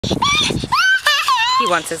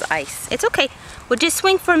wants his ice. It's okay. We'll just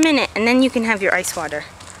swing for a minute and then you can have your ice water.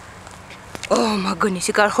 Oh my goodness,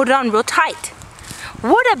 you gotta hold it on real tight.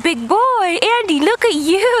 What a big boy. Andy, look at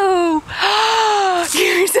you.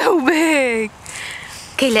 You're so big.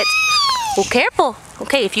 Okay, let's, oh, careful.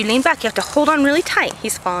 Okay, if you lean back, you have to hold on really tight.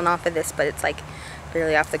 He's falling off of this, but it's like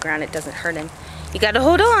barely off the ground. It doesn't hurt him. You gotta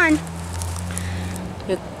hold on.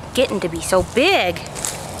 You're getting to be so big.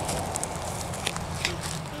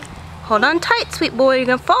 Hold on tight, sweet boy. You're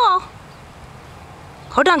gonna fall.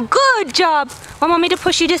 Hold on. Good job. Want me to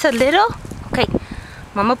push you just a little? Okay.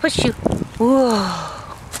 Mama push you. Whoa.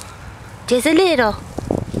 Just a little.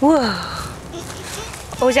 Whoa.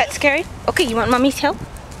 Oh, is that scary? Okay, you want mommy's help?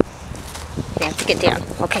 You have to get down.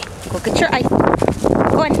 Okay, go get your ice.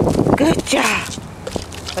 Go on. Good job.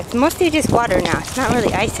 But it's mostly just water now. It's not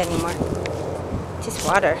really ice anymore. Just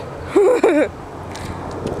water.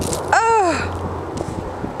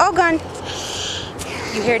 Oh, gone.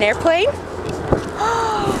 You hear an airplane?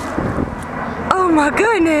 Oh my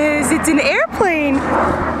goodness, it's an airplane.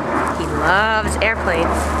 He loves airplanes.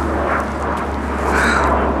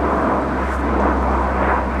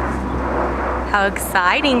 How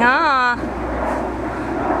exciting, huh?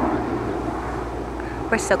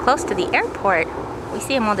 We're so close to the airport. We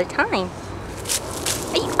see him all the time.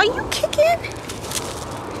 Are you kicking?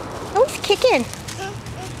 Oh, he's kicking.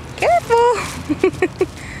 Careful.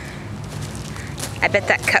 I bet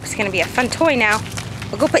that cup's gonna be a fun toy now.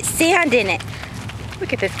 We'll go put sand in it.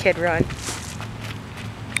 Look at this kid run.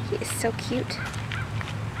 He is so cute.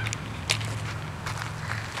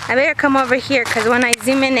 I better come over here because when I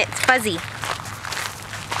zoom in, it's fuzzy.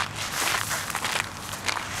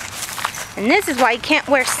 And this is why you can't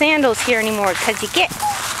wear sandals here anymore, because you get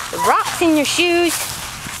the rocks in your shoes.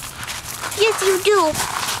 Yes, you do.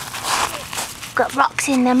 Got rocks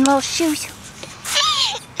in them little shoes.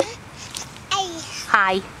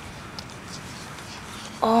 Hi.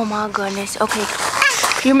 Oh my goodness. Okay.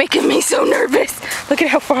 You're making me so nervous. Look at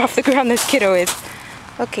how far off the ground this kiddo is.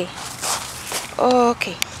 Okay.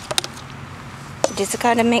 Okay. Just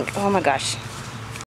gotta make, oh my gosh.